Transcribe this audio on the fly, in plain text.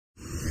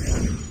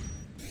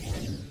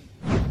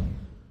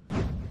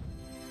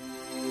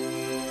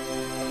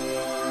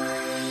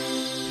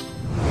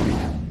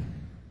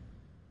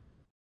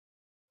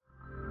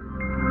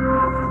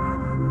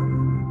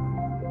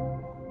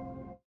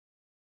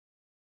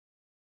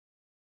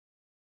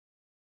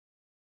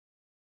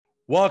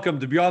Welcome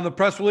to Beyond the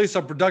Press Release,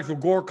 a production of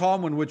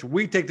Gorecom, in which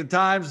we take the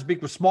time to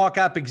speak with small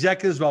cap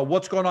executives about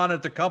what's going on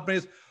at their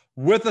companies.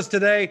 With us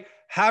today,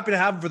 happy to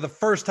have him for the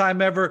first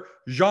time ever,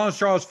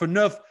 Jean-Charles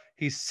Phaneuf.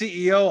 He's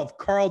CEO of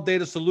CRL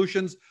Data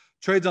Solutions,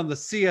 trades on the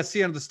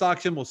CSE under the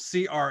stock symbol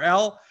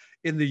CRL,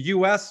 in the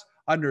US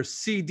under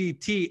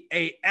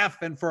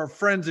CDTAF, and for our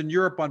friends in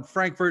Europe on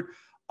Frankfurt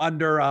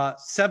under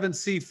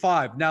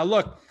 7C5. Now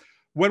look,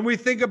 when we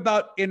think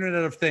about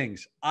Internet of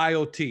Things,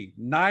 IoT,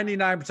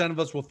 99% of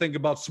us will think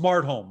about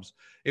smart homes,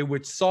 in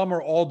which some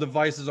or all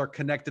devices are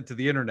connected to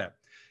the internet.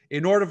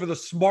 In order for the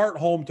smart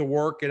home to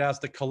work, it has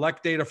to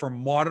collect data for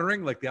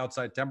monitoring, like the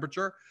outside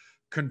temperature,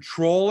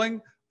 controlling,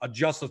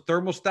 adjust the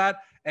thermostat,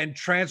 and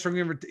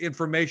transferring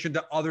information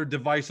to other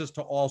devices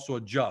to also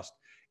adjust.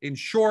 In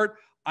short,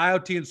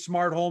 IoT and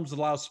smart homes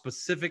allow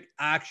specific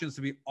actions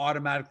to be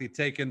automatically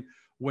taken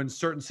when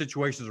certain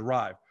situations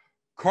arrive.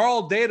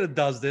 CRL Data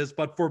does this,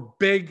 but for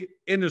big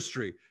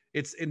industry.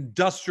 It's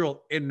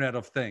industrial Internet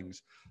of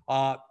Things.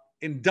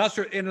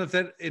 Industrial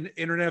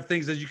Internet of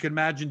Things, as you can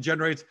imagine,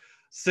 generates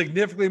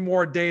significantly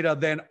more data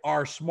than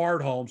our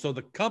smart home. So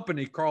the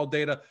company, CRL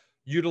Data,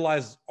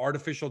 utilizes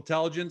artificial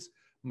intelligence,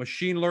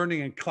 machine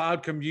learning, and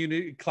cloud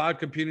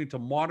computing to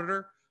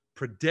monitor,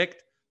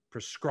 predict,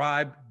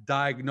 prescribe,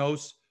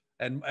 diagnose,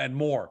 and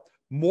more.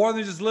 More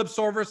than just lip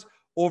service,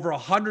 over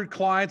 100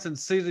 clients and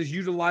cities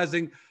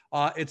utilizing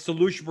its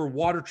solution for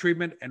water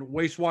treatment and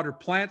wastewater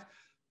plant.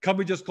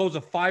 Company just closed a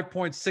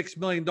 $5.6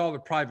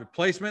 million private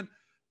placement.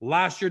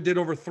 Last year did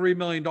over $3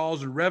 million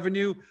in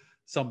revenue.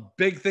 Some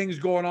big things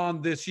going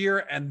on this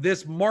year. And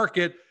this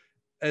market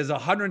is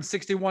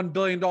 $161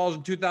 billion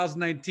in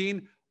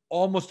 2019,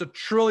 almost $1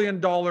 trillion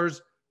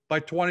by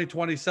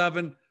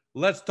 2027.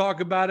 Let's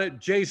talk about it.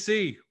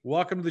 JC,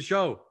 welcome to the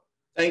show.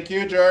 Thank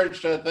you, George.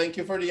 Thank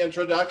you for the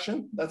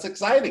introduction. That's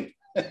exciting.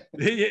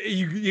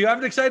 You have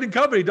an exciting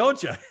company,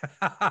 don't you?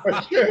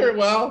 For sure.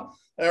 Well,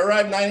 I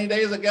arrived 90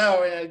 days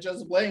ago and I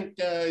just blinked.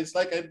 It's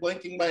like I'm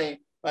blinking my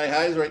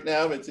eyes right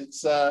now. But it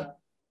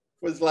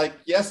was like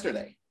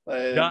yesterday.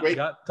 Great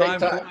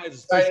time.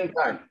 Exciting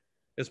time.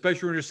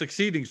 Especially when you're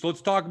succeeding. So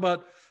let's talk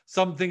about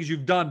some things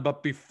you've done.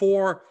 But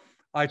before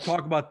I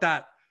talk about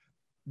that,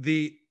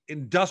 the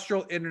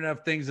industrial Internet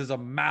of Things is a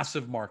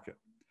massive market.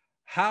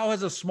 How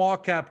has a small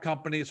cap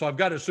company, so I've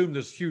got to assume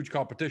there's huge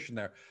competition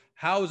there.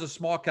 How is a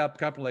small cap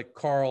company like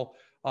CRL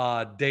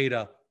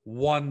Data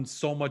won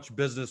so much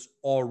business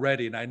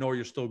already? And I know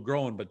you're still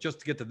growing, but just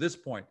to get to this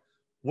point,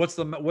 what's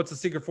the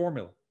secret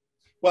formula?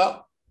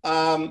 Well,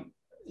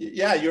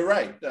 yeah, you're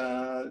right.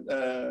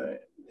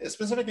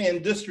 Specifically,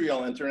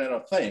 industrial Internet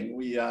of Things,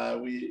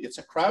 it's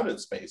a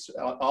crowded space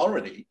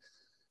already,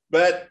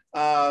 but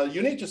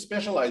you need to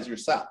specialize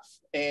yourself,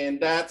 and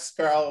that's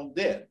CRL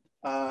did.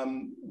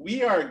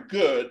 We are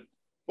good.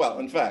 Well,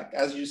 in fact,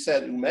 as you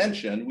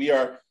mentioned, we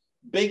are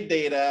big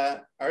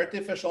data,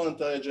 artificial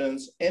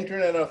intelligence,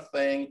 Internet of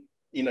Things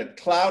in a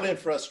cloud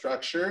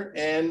infrastructure,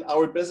 and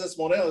our business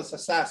model is a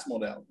SaaS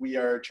model. We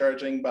are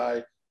charging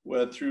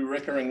through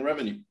recurring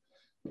revenue.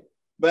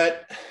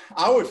 But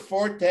our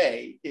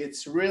forte,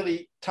 it's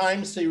really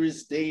time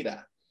series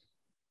data.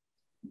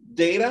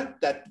 Data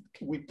that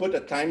we put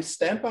a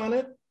timestamp on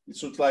it.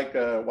 So it's like,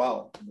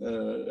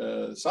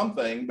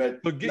 something,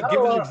 but give us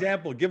an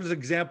example. Give us an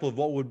example of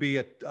what would be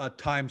a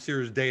time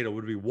series data.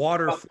 Would it be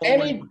water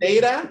flowing? Any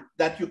data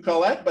that you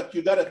collect, but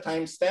you got a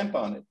timestamp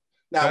on it.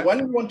 Now, okay. When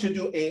you want to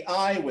do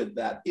AI with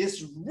that,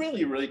 it's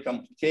really, really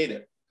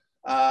complicated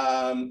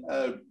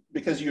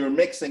because you're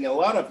mixing a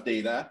lot of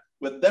data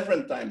with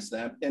different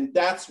timestamps, and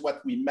that's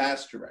what we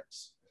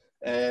masterize.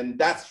 And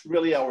that's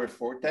really our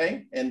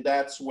forte, and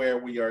that's where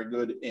we are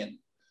good in.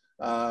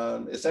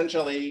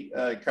 Essentially,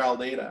 CRL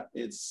Data,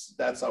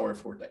 that's our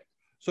forte.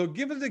 So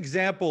give us an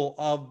example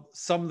of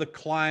some of the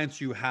clients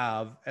you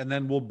have, and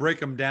then we'll break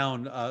them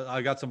down.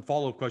 I got some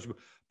follow-up questions,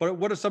 but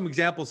what are some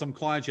examples of some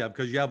clients you have?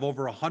 Because you have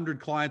over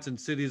 100 clients in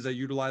cities that are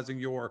utilizing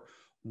your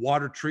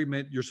water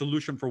treatment, your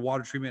solution for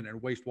water treatment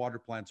and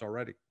wastewater plants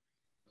already.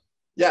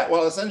 Yeah,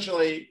 well,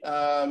 essentially,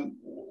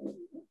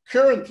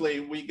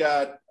 currently we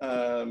got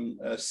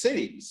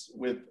cities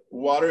with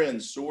water and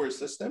sewer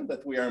system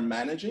that we are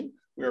managing.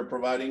 We are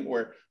providing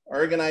or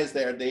organize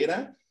their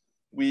data.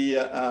 We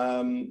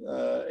and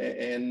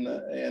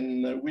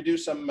we do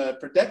some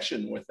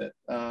protection with it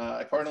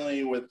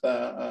accordingly with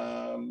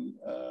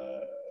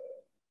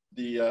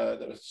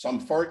some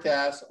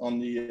forecasts on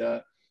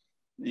the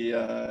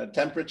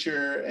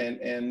temperature,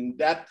 and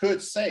that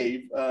could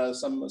save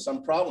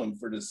some problem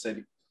for the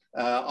city.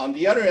 On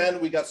the other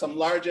end, we got some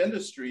large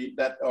industry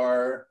that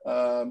are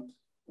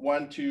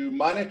want to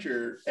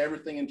monitor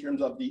everything in terms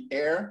of the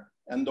air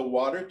and the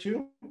water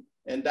too.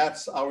 And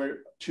that's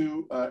our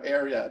two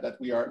area that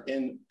we are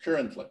in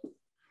currently.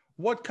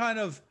 What kind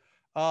of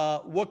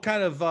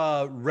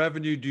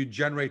revenue do you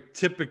generate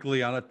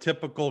typically on a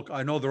typical?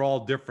 I know they're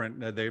all different;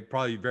 they're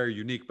probably very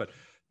unique. But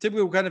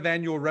typically, what kind of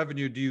annual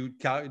revenue do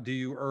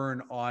you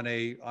earn on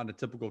a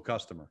typical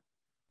customer?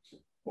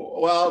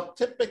 Well,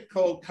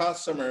 typical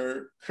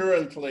customer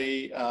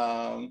currently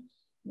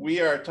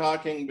we are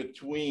talking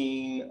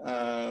between,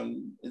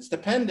 it's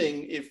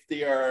depending if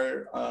they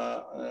are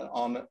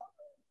on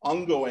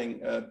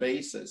ongoing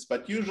basis,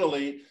 but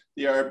usually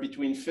they are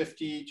between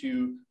 50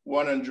 to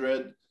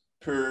 100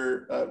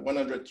 per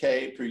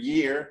 100K per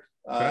year,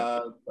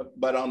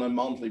 but on a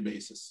monthly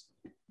basis.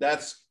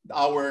 That's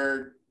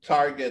our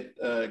target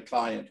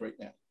client right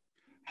now.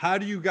 How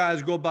do you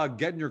guys go about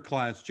getting your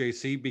clients,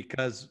 JC?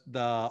 Because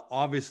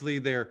obviously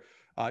they're,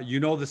 you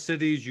know, the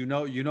cities, you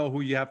know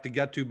who you have to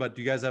get to, but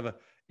do you guys have an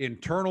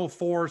internal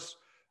force?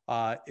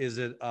 Is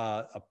it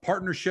a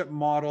partnership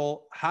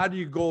model? How do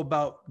you go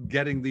about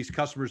getting these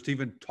customers to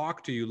even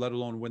talk to you, let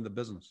alone win the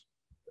business?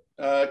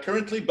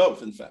 Currently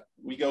both, in fact.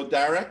 We go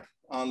direct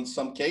on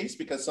some case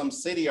because some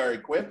cities are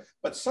equipped,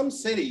 but some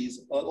cities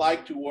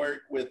like to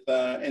work with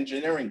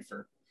engineering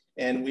firm.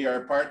 And we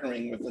are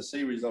partnering with a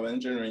series of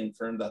engineering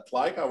firms that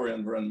like our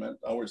environment,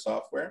 our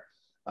software.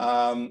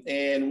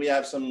 And we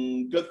have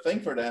some good thing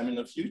for them in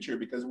the future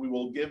because we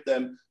will give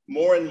them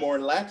more and more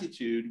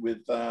latitude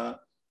with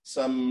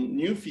some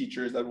new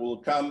features that will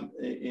come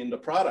in the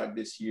product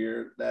this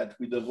year that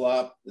we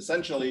developed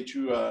essentially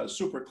through a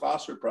super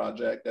cluster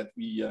project that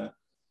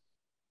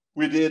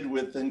we did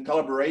in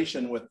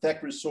collaboration with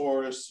Tech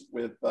Resource,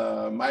 with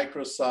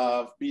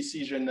Microsoft,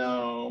 BC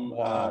Genome,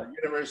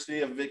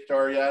 University of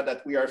Victoria,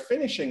 that we are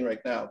finishing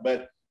right now.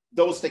 But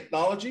those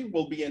technology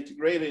will be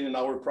integrated in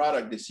our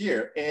product this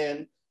year,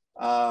 and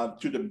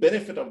to the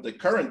benefit of the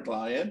current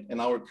client and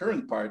our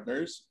current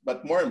partners.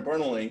 But more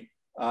importantly,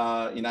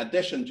 in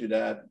addition to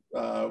that,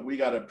 we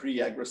got a pretty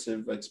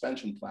aggressive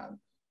expansion plan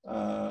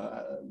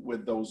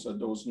with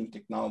those new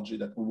technology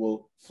that we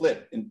will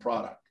flip in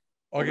product.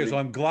 Okay, so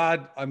I'm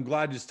glad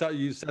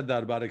you said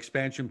that about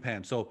expansion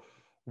plan. So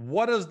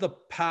what does the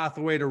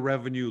pathway to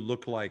revenue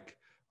look like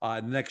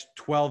next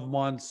 12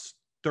 months,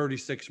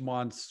 36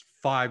 months,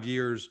 5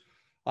 years?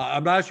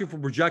 I'm not asking for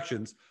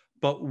projections,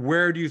 but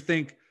where do you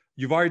think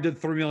you've already did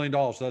 $3 million?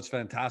 So that's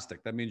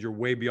fantastic. That means you're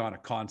way beyond a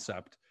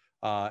concept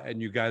and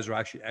you guys are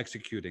actually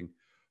executing.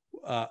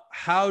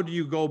 How do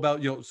you go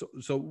about,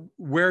 so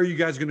where are you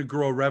guys going to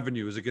grow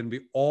revenue? Is it going to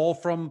be all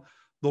from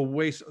the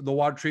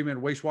water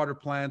treatment, wastewater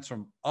plants,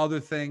 from other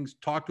things?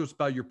 Talk to us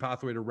about your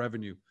pathway to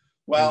revenue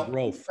and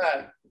growth.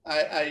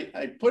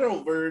 I put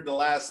over the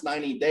last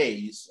 90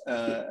 days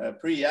a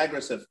pretty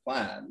aggressive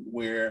plan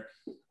where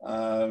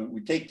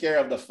we take care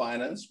of the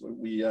finance,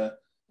 the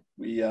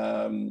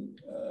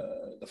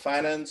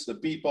finance, the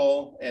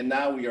people, and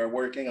now we are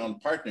working on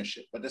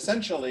partnership. But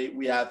essentially,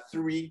 we have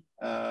three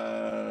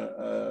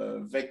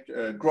growth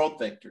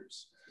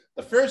vectors.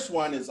 The first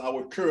one is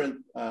our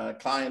current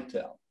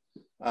clientele.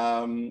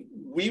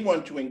 We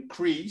want to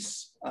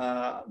increase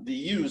the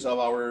use of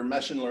our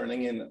machine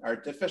learning and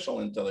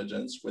artificial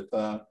intelligence with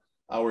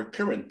our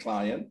current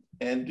client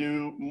and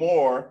do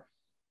more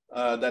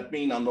that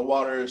mean on the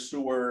water,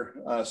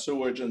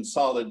 sewage and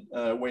solid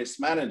waste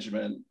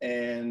management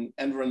and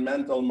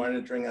environmental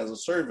monitoring as a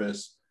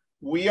service.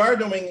 We are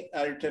doing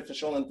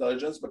artificial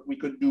intelligence, but we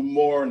could do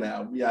more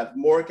now. We have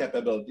more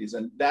capabilities,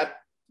 and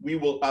that we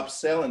will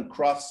upsell and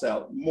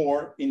cross-sell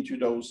more into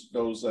those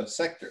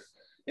sectors.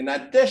 In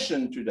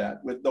addition to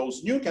that, with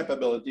those new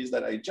capabilities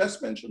that I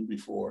just mentioned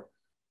before,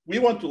 we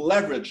want to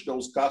leverage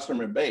those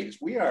customer base.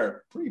 We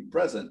are pretty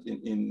present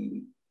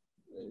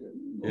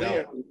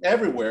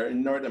everywhere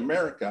in North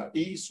America,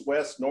 east,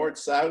 west, north,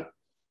 south.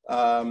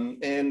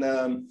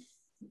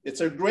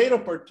 It's a great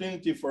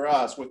opportunity for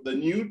us with the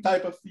new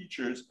type of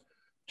features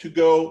to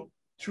go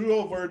through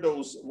over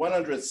those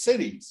 100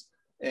 cities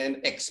and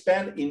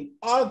expand in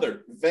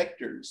other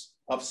vectors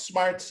of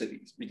smart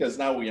cities, because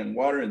now we're in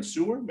water and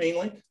sewer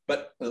mainly,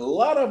 but a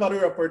lot of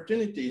other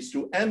opportunities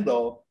to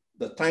handle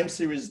the time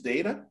series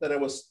data that I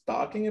was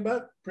talking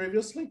about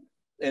previously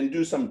and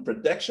do some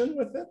prediction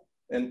with it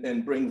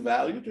and bring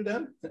value to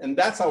them. And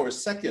that's our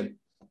second.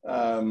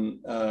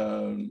 And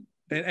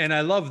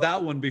I love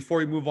that one before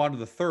we move on to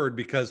the third,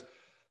 because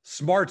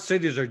smart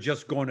cities are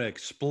just going to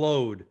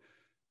explode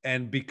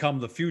and become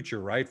the future,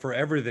 right? For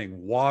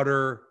everything,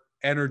 water,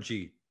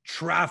 energy,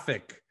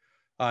 traffic,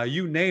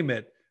 you name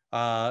it.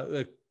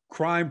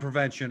 Crime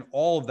prevention,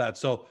 all of that.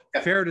 So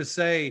fair to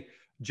say,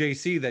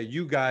 JC, that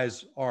you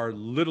guys are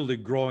literally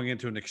growing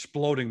into an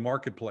exploding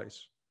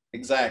marketplace.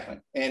 Exactly.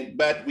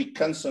 But we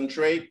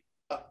concentrate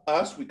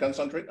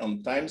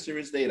on time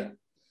series data.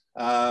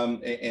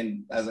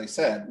 And as I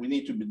said, we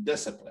need to be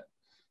disciplined.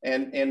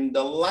 And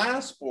the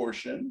last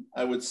portion,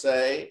 I would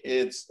say,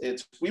 it's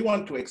we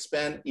want to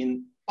expand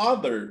in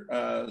other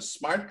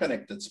smart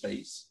connected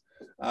space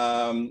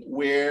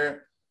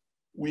where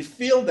we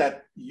feel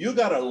that you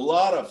got a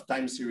lot of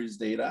time series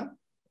data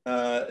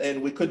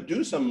and we could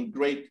do some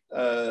great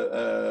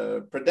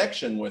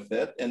prediction with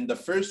it. And the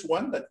first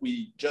one that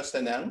we just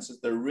announced is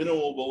the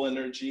renewable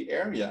energy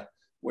area,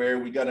 where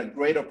we got a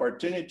great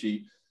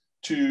opportunity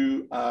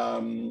to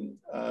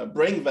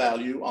bring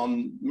value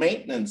on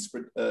maintenance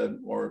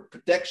or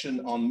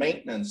protection on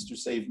maintenance to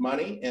save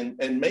money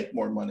and make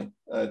more money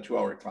to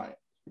our client.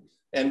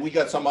 And we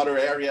got some other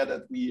area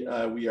that we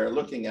are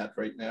looking at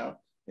right now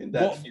in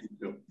that field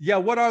too. Yeah,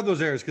 what are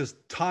those areas? Because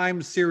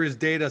time series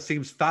data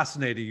seems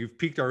fascinating. You've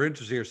piqued our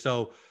interest here.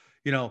 So,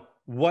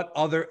 what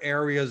other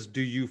areas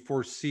do you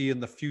foresee in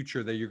the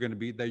future that you're going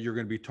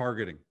to be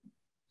targeting?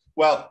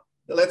 Well,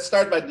 let's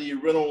start by the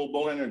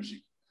renewable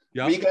energy.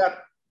 Yeah. We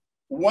got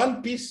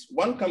one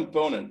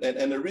component,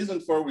 and the reason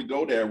for we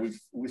go there,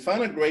 we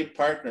found a great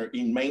partner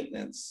in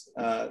maintenance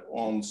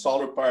on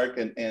solar park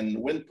and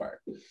wind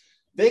park.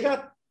 They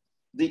got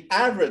the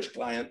average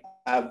client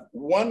have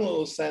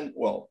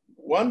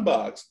one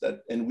box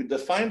and we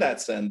define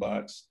that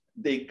sandbox.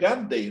 They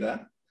got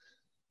data,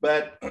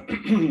 but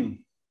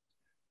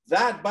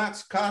that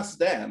box costs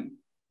them,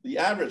 the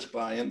average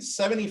client,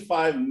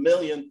 $75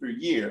 million per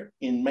year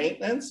in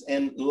maintenance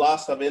and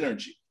loss of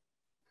energy.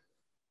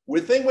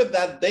 We think with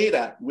that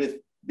data,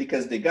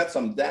 because they got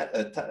some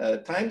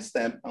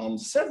timestamp on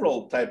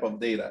several type of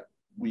data,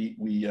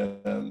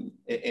 and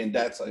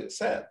that's, like I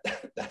said,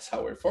 that's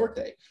our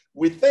forte.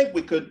 We think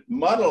we could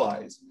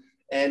modelize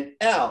and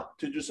help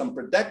to do some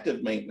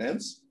predictive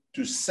maintenance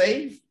to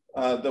save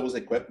those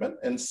equipment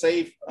and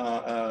save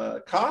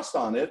cost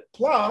on it,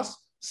 plus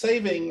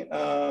saving,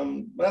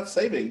 not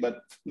saving, but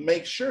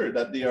make sure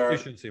that they are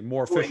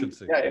more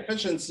efficiency.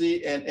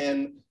 Efficiency,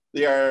 and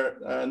they are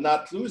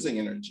not losing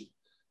energy.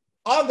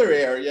 Other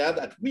area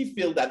that we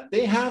feel that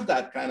they have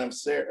that kind of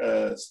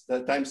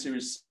time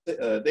series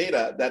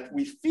data that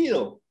we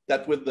feel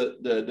that with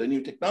the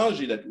new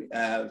technology that we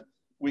have,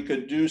 we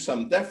could do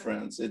some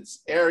difference.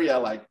 It's area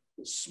like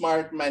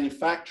smart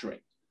manufacturing,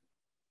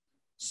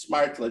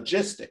 smart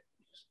logistics,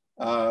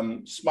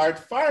 smart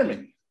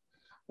farming,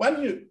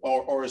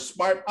 or a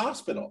smart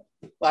hospital.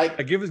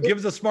 Like give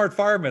us a smart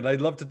fireman.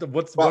 I'd love to.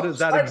 What is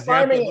that smart example?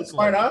 Farming and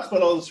smart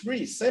hospital is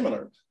really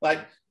similar.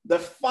 Like the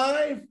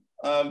five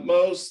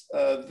most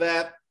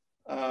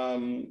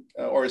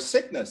or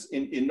sickness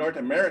in North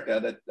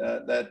America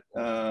that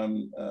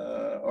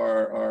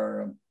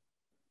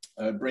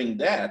bring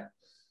death.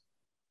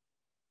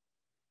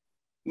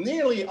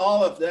 Nearly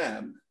all of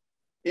them,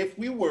 if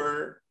we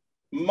were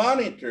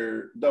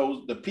monitor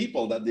the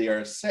people that they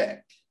are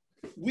sick,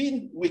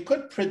 we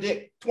could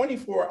predict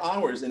 24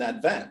 hours in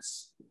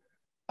advance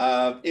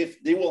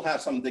if they will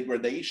have some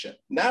degradation.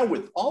 Now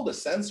with all the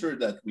sensor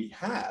that we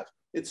have,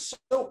 it's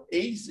so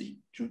easy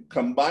to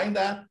combine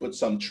that, put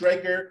some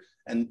trigger,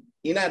 and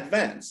in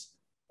advance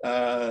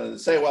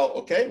say,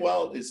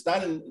 it's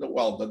not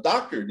the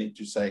doctor need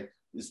to say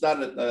it's not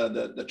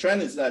the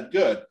trend is not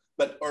good,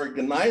 but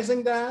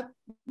organizing that,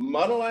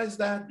 modelize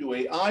that, do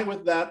AI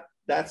with that.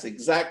 That's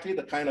exactly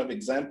the kind of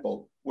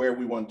example where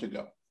we want to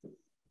go.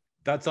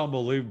 That's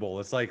unbelievable.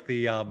 It's like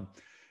the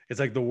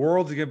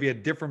world's going to be a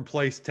different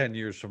place 10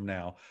 years from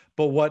now.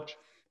 But what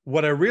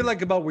I really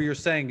like about what you're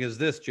saying is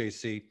this,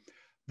 JC.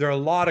 There are a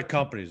lot of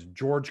companies,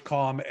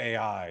 George.com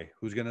AI,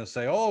 who's going to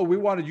say, oh, we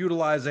want to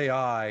utilize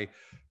AI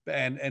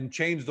and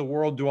change the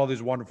world, do all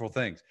these wonderful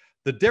things.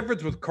 The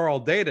difference with Carl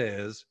Data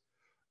is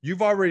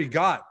you've already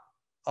got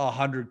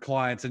 100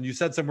 clients, and you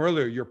said some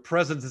earlier, your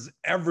presence is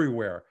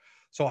everywhere.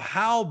 So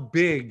how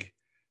big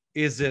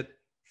is it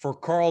for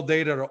Carl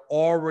Data to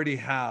already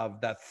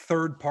have that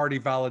third-party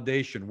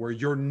validation where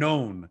you're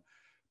known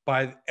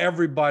by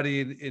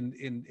everybody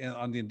in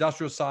on the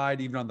industrial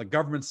side, even on the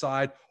government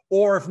side?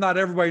 Or if not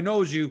everybody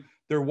knows you,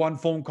 they're one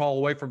phone call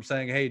away from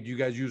saying, hey, do you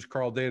guys use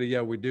Carl Data?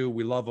 Yeah, we do.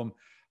 We love them.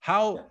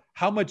 How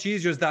much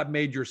easier has that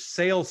made your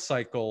sales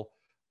cycle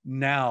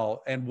now?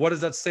 And what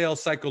does that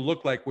sales cycle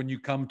look like when you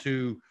come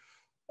to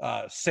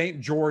St.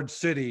 George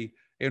City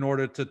in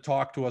order to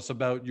talk to us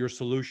about your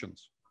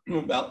solutions?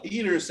 Well,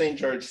 either St.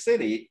 George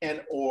City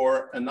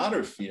or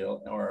another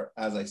field, or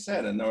as I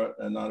said,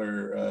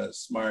 another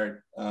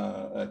smart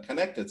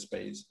connected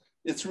space,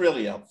 it's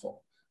really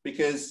helpful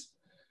because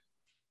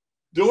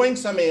doing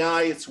some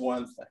AI, it's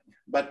one thing,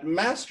 but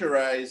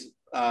masterize,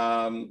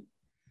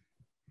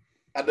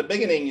 at the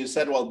beginning, you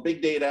said, well,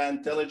 big data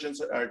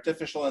intelligence,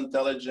 artificial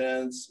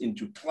intelligence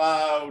into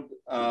cloud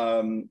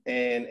and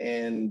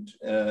in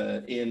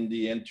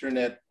the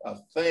Internet of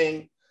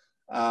Things,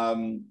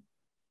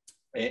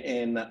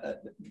 and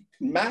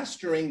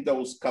mastering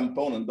those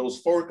components, those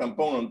 4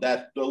 components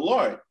that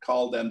Deloitte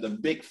called them the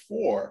big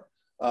 4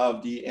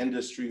 of the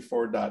Industry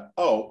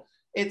 4.0,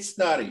 it's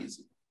not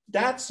easy.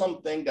 That's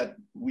something that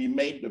we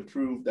made the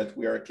proof that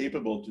we are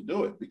capable to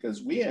do it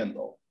because we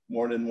handle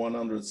more than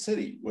 100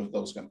 cities with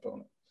those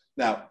components.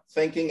 Now,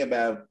 thinking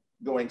about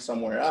going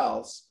somewhere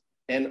else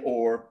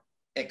or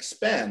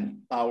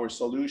expand our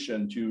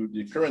solution to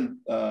the current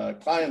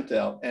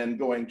clientele and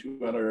going to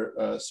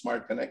another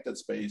smart connected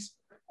space,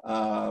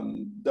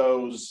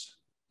 those,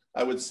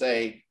 I would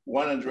say,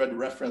 100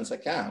 reference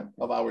account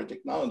of our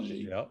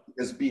technology,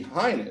 because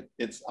behind it,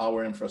 it's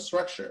our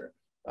infrastructure.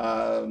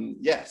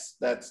 Yes,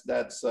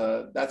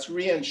 that's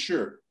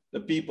reassure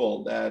the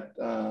people that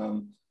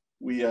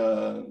we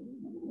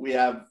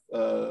have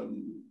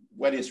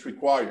what is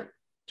required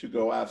to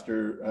go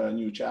after a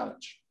new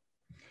challenge.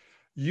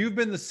 You've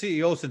been the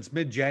CEO since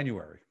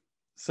mid-January,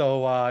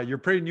 so you're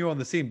pretty new on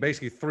the scene,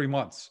 basically 3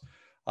 months,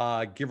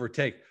 give or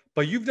take.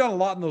 But you've done a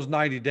lot in those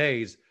 90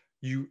 days.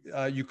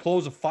 you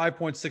closed a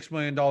 $5.6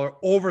 million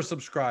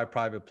oversubscribed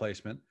private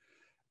placement,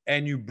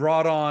 and you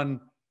brought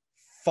on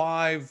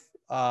 5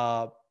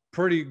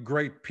 pretty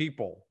great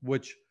people,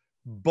 which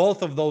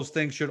both of those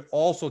things should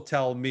also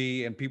tell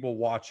me and people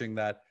watching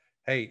that,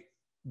 hey,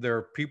 there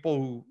are people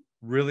who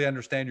really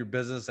understand your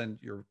business, and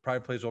your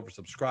private place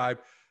oversubscribed.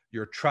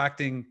 You're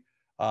attracting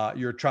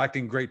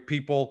great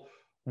people.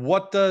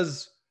 What are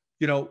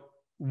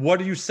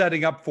you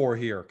setting up for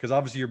here? Because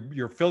obviously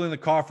you're filling the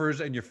coffers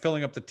and you're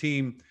filling up the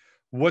team.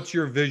 What's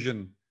your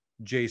vision,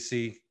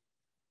 JC?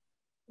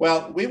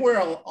 Well, we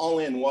were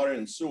only in water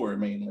and sewer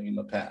mainly in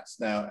the past.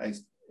 Now, I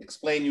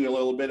explain you a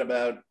little bit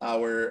about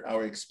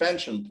our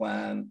expansion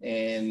plan.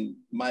 And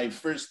my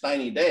first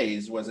 90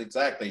 days was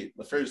exactly,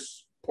 the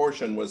first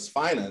portion was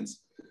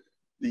finance,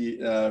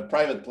 the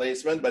private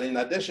placement. But in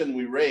addition,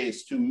 we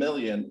raised $2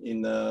 million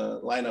in the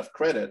line of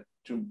credit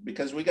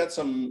because we got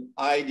some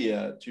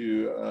idea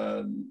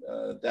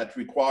that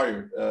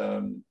required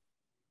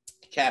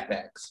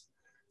CapEx.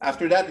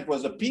 After that, it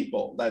was the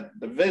people, that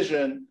the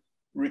vision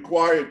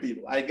required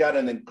people. I got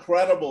an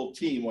incredible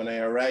team when I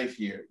arrived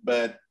here,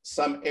 but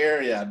some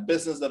area,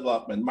 business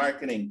development,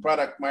 marketing,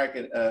 product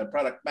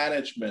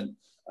management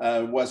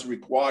was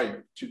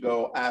required to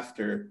go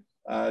after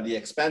the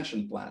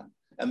expansion plan.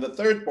 And the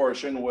third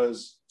portion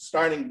was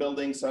starting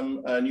building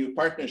some new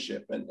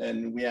partnership.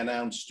 And we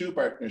announced 2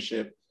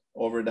 partnerships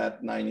over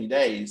that 90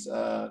 days,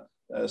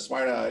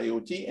 Smart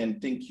IoT and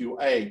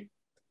ThinkQA,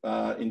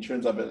 in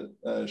terms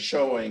of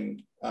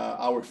showing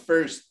our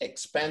first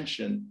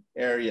expansion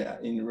area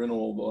in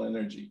renewable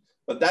energy.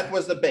 But that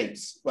was the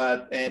base.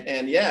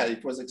 And yeah,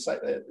 it was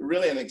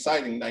really an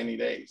exciting 90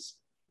 days.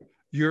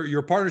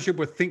 Your partnership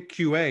with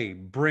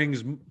ThinkQA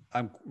brings,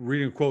 I'm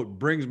reading a quote,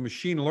 brings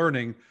machine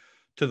learning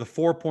to the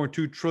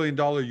 $4.2 trillion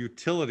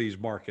utilities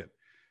market.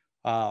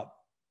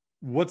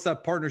 What's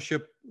that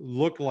partnership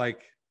look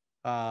like?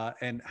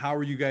 And how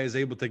are you guys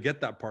able to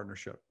get that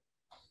partnership?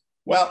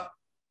 Well,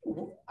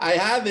 I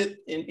have it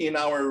in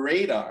our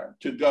radar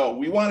to go.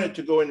 We wanted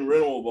to go in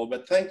renewable,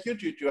 but thank you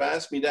to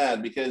ask me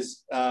that,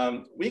 because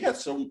we got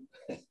some,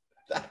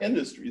 that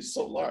industry is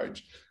so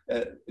large,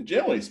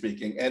 generally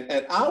speaking,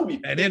 and how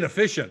we— and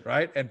inefficient,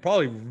 right? And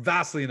probably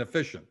vastly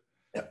inefficient.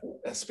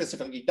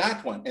 Specifically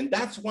that one. And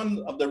that's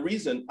one of the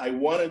reasons I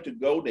wanted to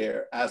go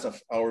there as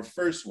our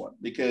first one,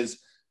 because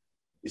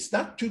it's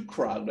not too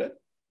crowded,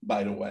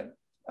 by the way.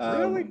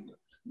 Really?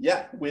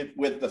 Yeah,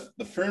 with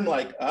the firm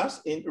like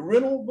us in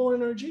renewable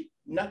energy,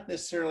 not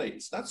necessarily.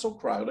 It's not so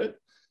crowded,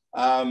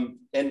 and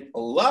a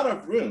lot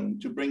of room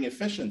to bring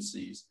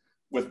efficiencies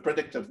with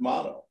predictive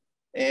model.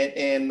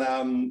 And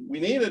we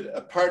needed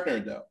a partner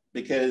though,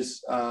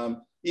 because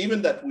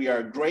even that we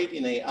are great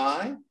in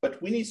AI,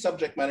 but we need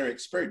subject matter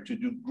expert to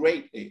do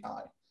great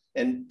AI.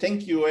 And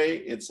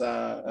ThinkQA, it's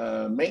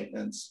a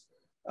maintenance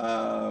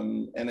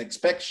and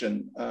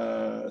inspection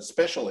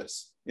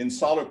specialist in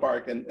solar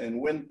park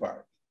and wind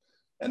park.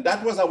 And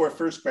that was our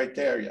first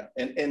criteria.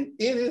 And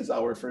it is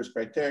our first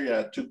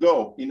criteria to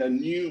go in a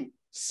new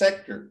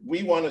sector.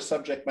 We want a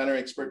subject matter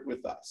expert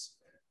with us.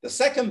 The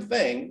second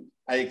thing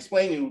I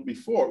explained to you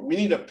before, we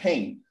need a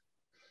pain.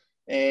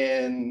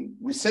 And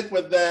we sit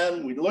with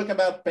them, we look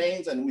about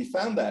pains, and we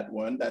found that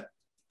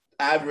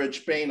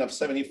average pain of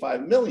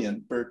 75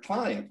 million per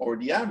client, or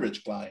the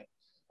average client.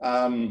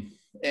 And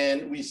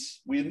we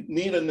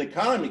need an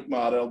economic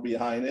model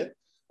behind it,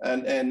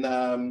 and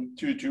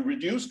to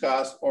reduce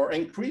costs or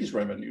increase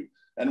revenue.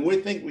 And we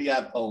think we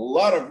have a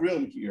lot of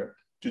room here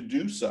to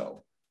do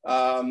so.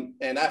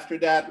 And after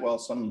that, well,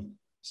 some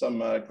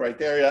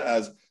criteria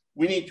as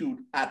we need to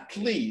at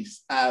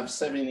least have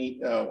 80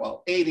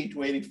 to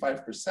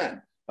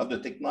 85% of the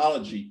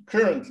technology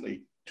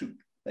currently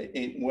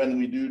when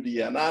we do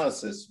the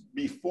analysis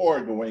before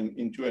going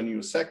into a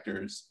new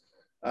sectors.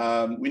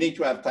 We need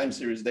to have time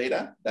series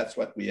data. That's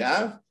what we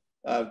have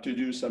to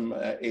do some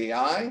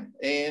AI.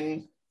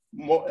 And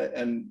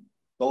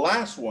the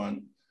last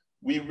one,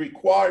 we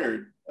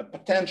required a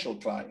potential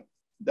client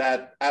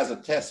that as a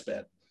test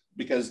bed,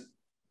 because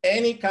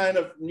any kind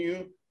of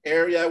new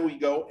area we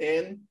go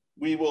in,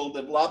 we will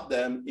develop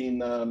them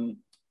in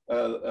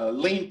a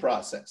lean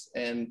process.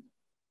 And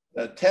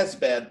a test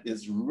bed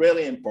is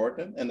really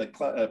important, and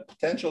a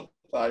potential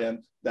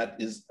client that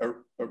is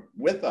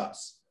with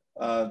us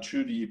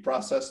through the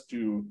process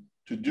to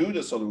do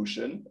the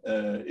solution,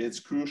 it's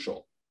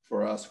crucial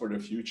for us for the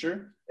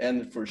future.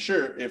 And for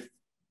sure, if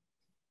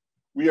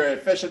we are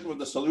efficient with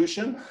the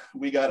solution,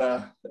 we got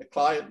a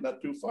client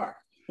not too far.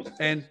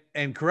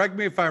 And correct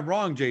me if I'm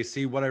wrong,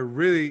 JC, what I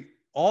really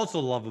also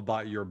love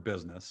about your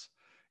business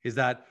is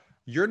that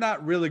you're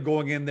not really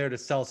going in there to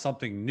sell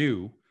something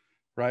new,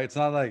 right? It's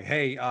not like,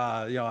 hey,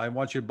 I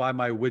want you to buy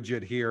my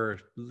widget here.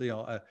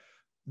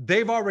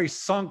 They've already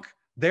sunk.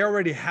 They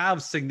already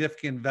have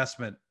significant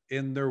investment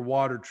in their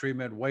water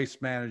treatment,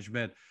 waste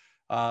management,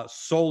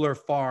 solar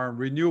farm,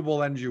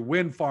 renewable energy,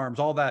 wind farms,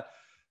 all that.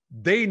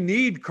 They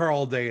need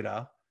Carl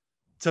data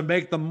to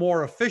make them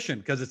more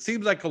efficient, because it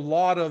seems like a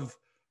lot of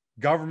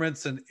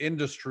governments and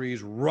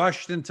industries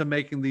rushed into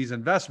making these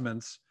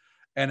investments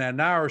and then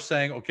now are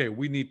saying, okay,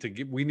 we need to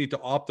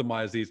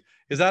optimize these.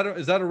 Is that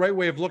a right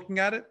way of looking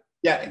at it?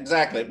 Yeah,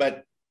 exactly.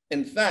 But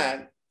in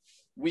fact,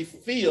 we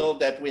feel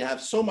that we have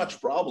so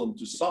much problem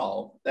to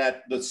solve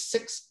that the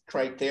 6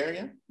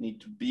 criteria need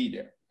to be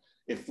there.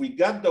 If we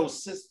got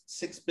those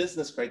 6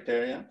 business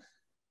criteria,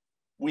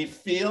 we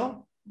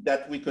feel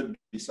that we could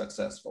be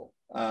successful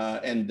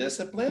and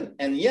disciplined.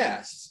 And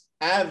yes,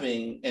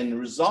 having and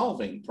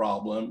resolving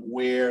problem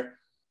where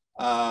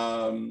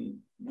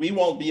we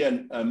won't be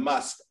a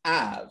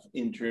must-have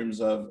in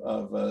terms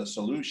of a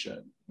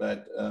solution,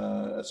 but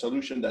a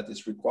solution that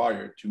is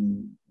required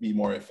to be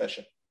more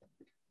efficient.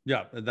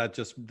 Yeah, that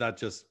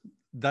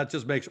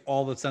just makes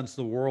all the sense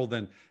in the world.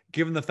 And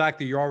given the fact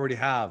that you already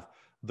have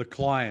the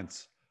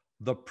clients,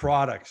 the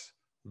products,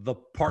 the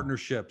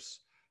partnerships,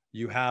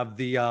 you have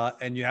the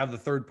and you have the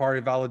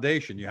third-party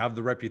validation, you have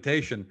the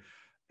reputation.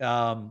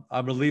 I'm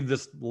going to leave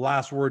this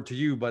last word to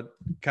you, but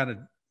kind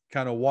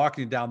of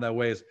walking down that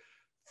way, is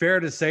fair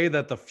to say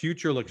that the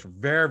future looks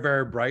very,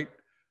 very bright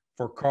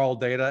for Carl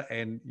Data,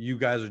 and you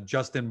guys are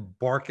just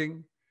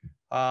embarking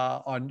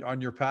on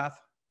your path?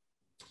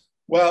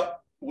 Well,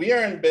 we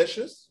are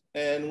ambitious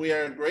and we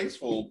are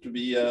grateful to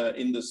be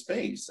in the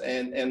space.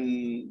 And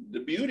the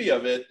beauty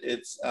of it,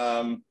 it's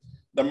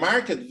the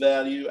market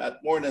value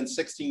at more than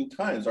 16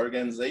 times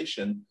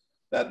organization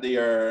that they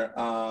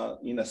are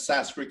in a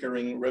SaaS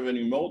recurring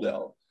revenue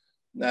model.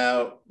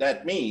 Now,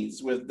 that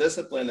means with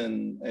discipline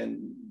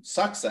and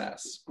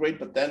success, great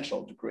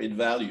potential to create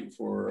value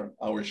for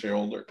our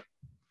shareholder.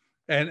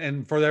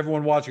 And for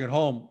everyone watching at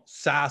home,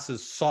 SaaS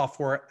is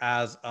software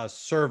as a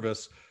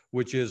service,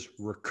 which is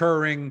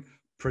recurring,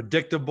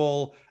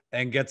 predictable,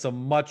 and gets a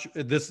much,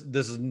 this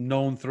is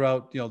known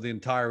throughout the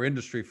entire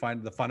industry,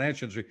 the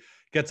financial industry,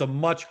 gets a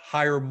much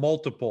higher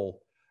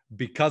multiple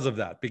because of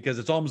that, because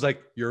it's almost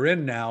like you're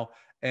in now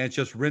and it's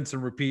just rinse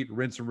and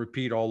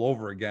repeat all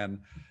over again.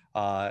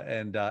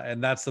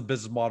 And that's the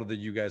business model that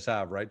you guys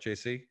have, right,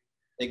 JC?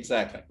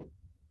 Exactly.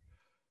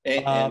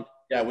 And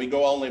yeah, we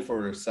go only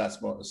for SaaS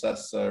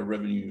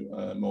revenue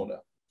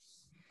model.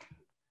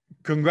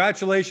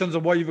 Congratulations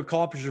on what you've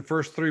accomplished your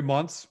first 3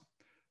 months.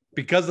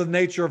 Because of the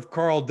nature of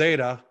Carl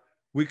Data,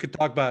 we could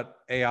talk about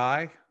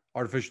AI,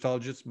 artificial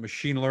intelligence,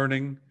 machine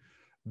learning,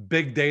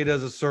 big data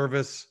as a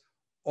service,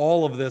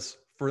 all of this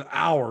for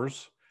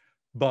hours.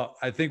 But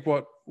I think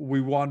what we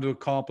want to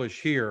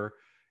accomplish here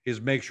is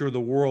make sure the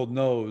world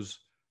knows,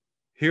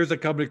 here's a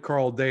company,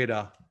 Carl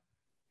Data,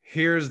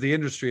 here's the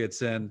industry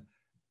it's in,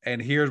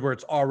 and here's where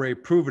it's already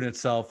proven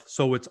itself.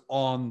 So it's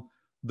on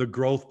the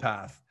growth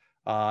path.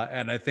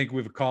 And I think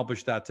we've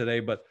accomplished that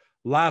today. But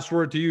last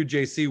word to you,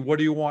 JC. What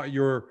do you want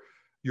your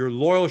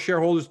loyal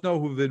shareholders to know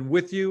who've been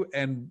with you,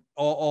 and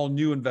all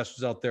new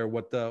investors out there,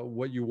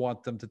 what you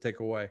want them to take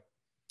away?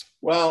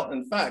 Well,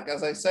 in fact,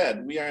 as I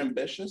said, we are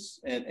ambitious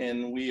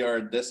and we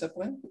are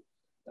disciplined.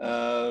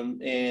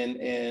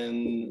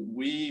 And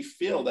we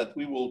feel that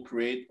we will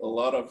create a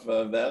lot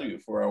of value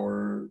for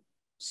our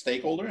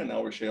stakeholder and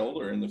our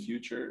shareholder in the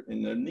future,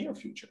 in the near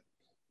future.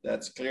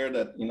 That's clear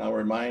that in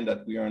our mind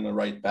that we are on the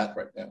right path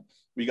right now.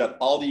 We got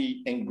all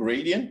the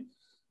ingredient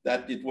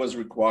that it was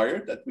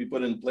required that we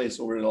put in place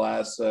over the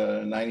last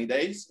 90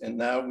 days, and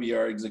now we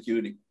are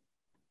executing.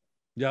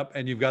 Yep,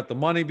 and you've got the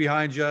money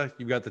behind you,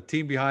 you've got the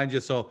team behind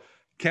you, so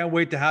can't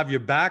wait to have you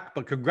back.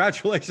 But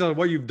congratulations on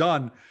what you've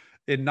done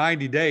in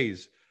 90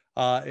 days.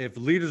 If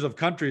leaders of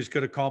countries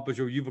could accomplish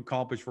what you've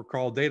accomplished for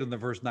Carl Data in the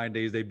first 9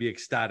 days, they'd be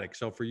ecstatic.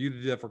 So for you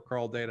to do that for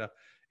Carl Data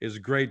is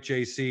great,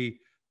 JC.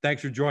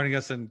 Thanks for joining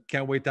us, and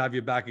can't wait to have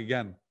you back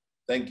again.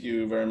 Thank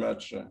you very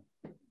much,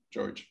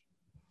 George.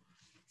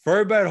 For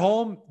everybody at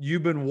home,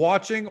 you've been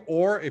watching,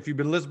 or if you've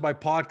been listening by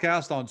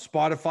podcast on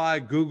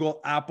Spotify,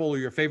 Google, Apple, or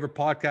your favorite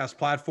podcast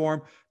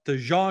platform, to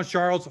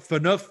Jean-Charles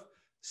Phaneuf,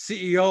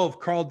 CEO of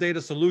Carl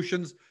Data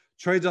Solutions,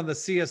 trades on the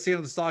CSC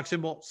on the stock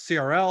symbol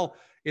CRL,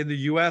 in the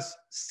US,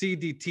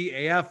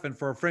 CDTAF, and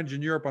for our friends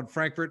in Europe on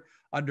Frankfurt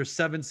under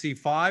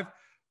 7C5.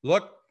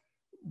 Look,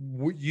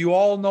 you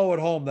all know at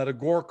home that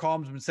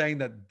Agoracom's been saying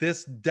that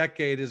this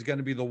decade is going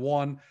to be the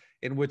one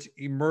in which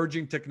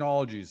emerging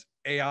technologies,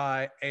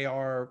 AI,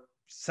 AR,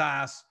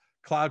 SaaS,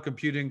 cloud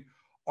computing,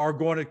 are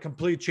going to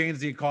completely change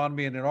the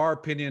economy, and in our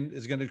opinion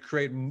is going to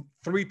create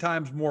 3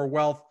 times more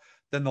wealth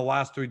than the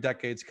last 3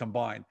 decades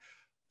combined.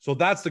 So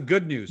that's the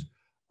good news.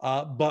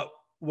 But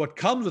what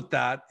comes with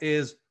that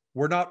is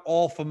we're not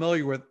all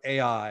familiar with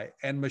AI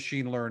and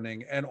machine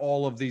learning and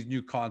all of these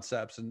new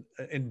concepts and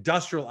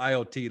industrial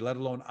IoT, let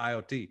alone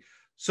IoT.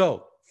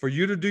 So for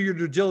you to do your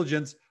due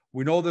diligence,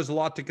 we know there's a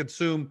lot to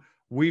consume.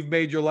 We've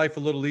made your life a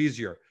little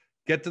easier.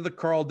 Get to the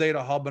Carl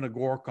Data Hub and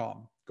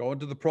Agoracom. Go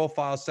into the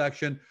profile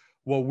section.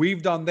 What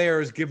we've done there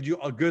is give you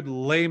a good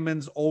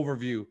layman's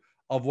overview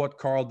of what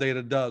Carl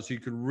Data does, so you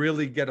can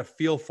really get a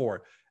feel for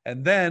it.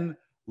 And then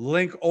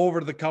link over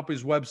to the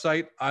company's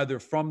website, either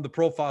from the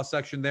profile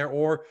section there,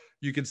 or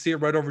you can see it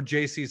right over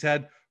JC's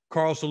head,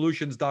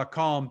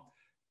 carlsolutions.com.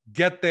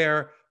 Get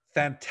there.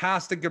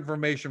 Fantastic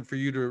information for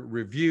you to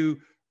review,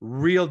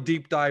 real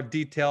deep dive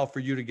detail for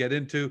you to get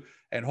into.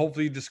 And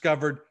hopefully you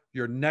discovered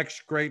your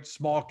next great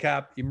small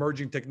cap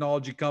emerging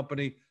technology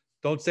company.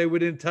 Don't say we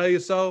didn't tell you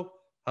so.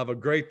 Have a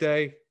great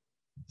day.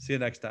 See you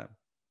next time.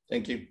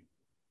 Thank you.